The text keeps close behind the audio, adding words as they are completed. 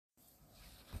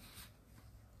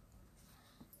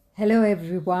Hello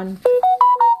everyone,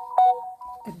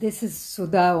 this is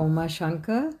Sudha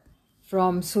Umashankar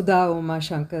from Sudha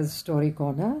Umashankar's Story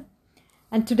Corner,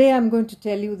 and today I'm going to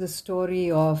tell you the story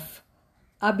of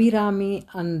Abhirami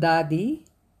Andadi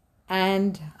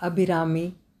and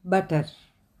Abhirami Buttar.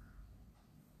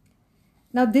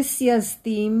 Now this year's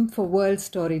theme for World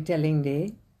Storytelling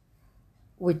Day,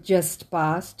 which just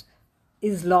passed,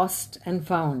 is Lost and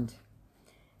Found,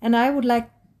 and I would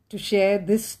like to share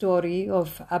this story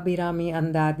of Abhirami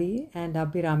Andadi and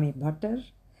Abhirami Buttar,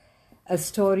 a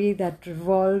story that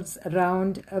revolves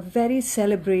around a very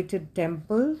celebrated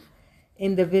temple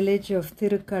in the village of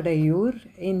Tirukadayur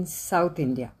in South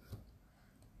India.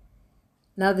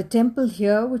 Now the temple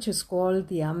here, which is called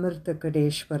the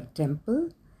Amirtakadeshwar temple,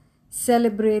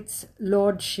 celebrates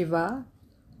Lord Shiva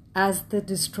as the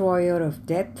destroyer of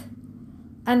death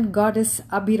and goddess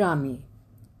Abhirami,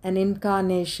 an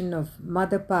incarnation of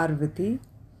Mother Parvati,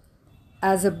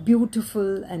 as a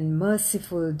beautiful and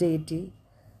merciful deity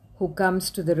who comes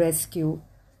to the rescue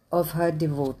of her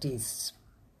devotees.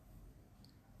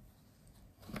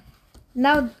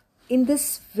 Now, in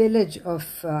this village of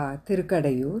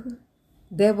Tirukadayur,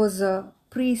 there was a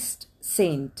priest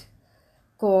saint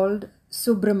called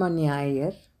Subramanya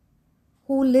Iyer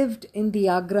who lived in the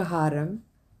Agraharam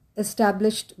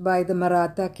established by the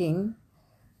Maratha king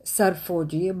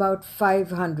Sarfoji about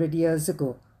 500 years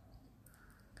ago.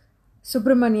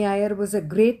 Subramanya Iyer was a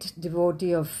great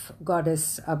devotee of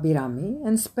goddess Abhirami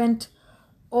and spent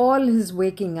all his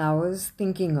waking hours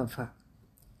thinking of her.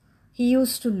 He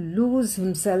used to lose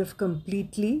himself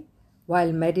completely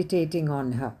while meditating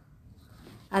on her.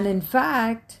 And in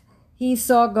fact, he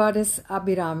saw goddess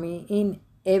Abhirami in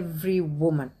every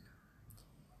woman.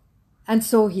 And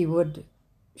so he would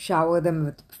shower them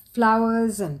with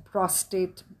flowers and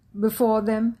prostrate before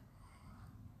them,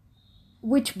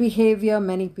 which behavior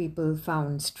many people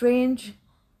found strange,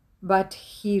 but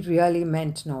he really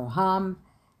meant no harm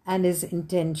and his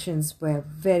intentions were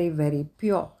very, very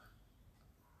pure.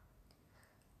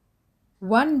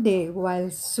 One day, while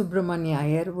Subramanya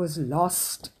Iyer was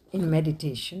lost in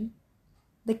meditation,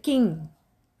 the king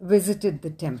visited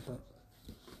the temple.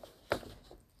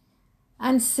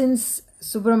 And since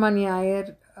Subramanya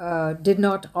Iyer did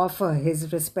not offer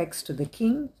his respects to the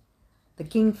king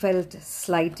felt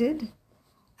slighted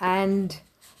and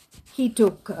he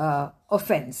took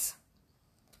offense.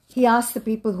 He asked the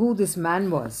people who this man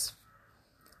was,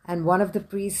 and one of the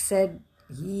priests said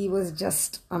he was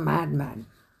just a madman.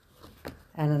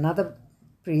 And another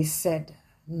priest said,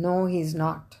 no, he's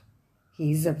not.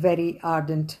 He's a very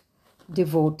ardent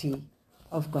devotee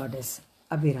of goddess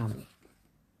Abhirami.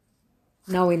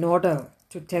 Now, in order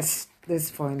to test this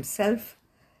for himself,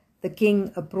 the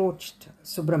king approached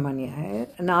Subramanya Iyer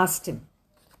and asked him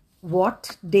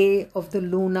what day of the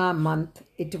lunar month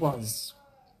it was,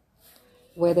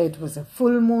 whether it was a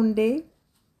full moon day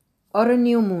or a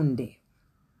new moon day.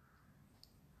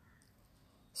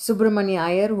 Subramanya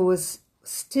Iyer, who was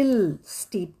still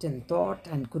steeped in thought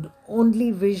and could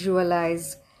only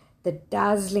visualize the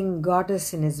dazzling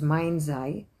goddess in his mind's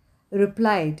eye,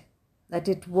 replied that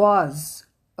it was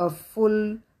a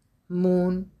full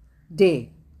moon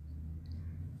day.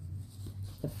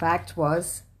 The fact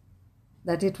was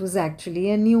that it was actually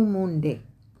a new moon day.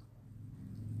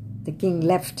 The king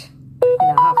left in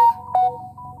a huff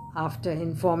after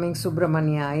informing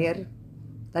Subramanya Iyer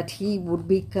that he would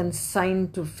be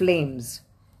consigned to flames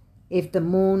if the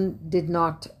moon did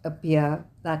not appear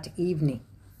that evening.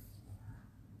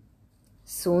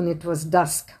 Soon it was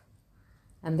dusk,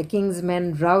 and the king's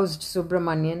men roused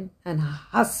Subramanian and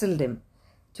hustled him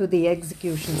to the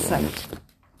execution site.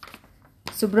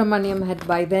 Subramaniam had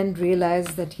by then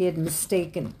realized that he had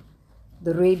mistaken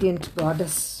the radiant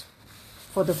goddess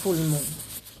for the full moon.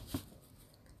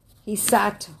 He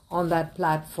sat on that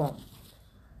platform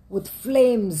with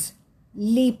flames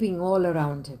leaping all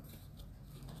around him,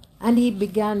 and he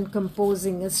began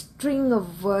composing a string of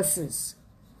verses,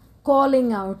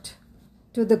 calling out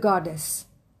to the goddess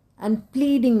and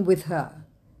pleading with her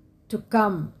to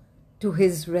come to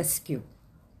his rescue.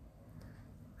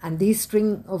 And these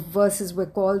string of verses were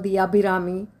called the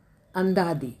Abhirami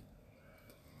Andadi.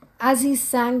 As he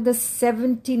sang the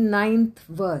 79th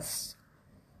verse,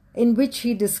 in which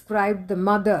he described the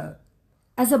mother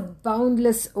as a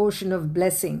boundless ocean of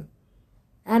blessing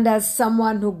and as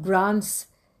someone who grants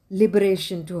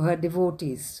liberation to her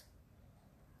devotees,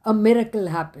 a miracle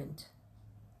happened.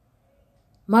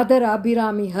 Mother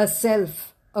Abhirami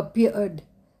herself appeared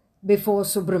before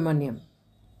Subramaniam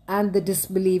and the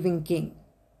disbelieving king,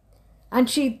 and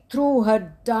she threw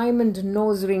her diamond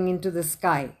nose ring into the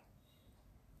sky,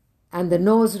 and the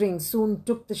nose ring soon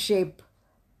took the shape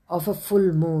of a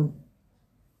full moon.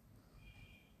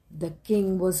 The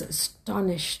king was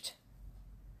astonished.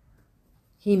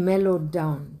 He mellowed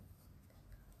down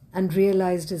and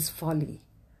realized his folly.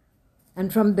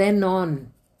 And from then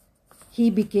on, he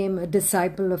became a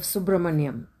disciple of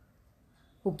Subramaniam,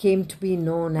 who came to be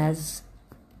known as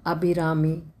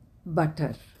Abhirami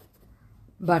Bhattar.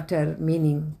 Bhattar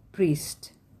meaning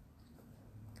priest.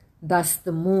 Thus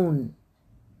the moon,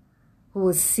 who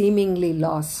was seemingly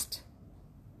lost,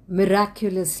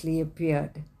 miraculously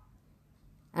appeared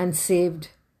and saved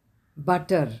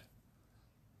Bhattar,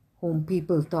 whom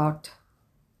people thought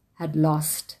had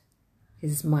lost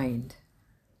his mind.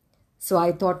 So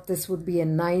I thought this would be a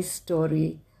nice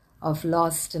story of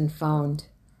lost and found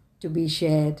to be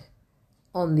shared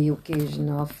on the occasion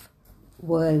of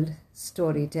World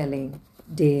Storytelling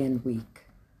Day and Week.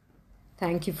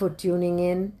 Thank you for tuning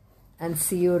in and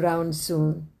see you around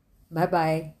soon.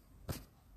 Bye-bye.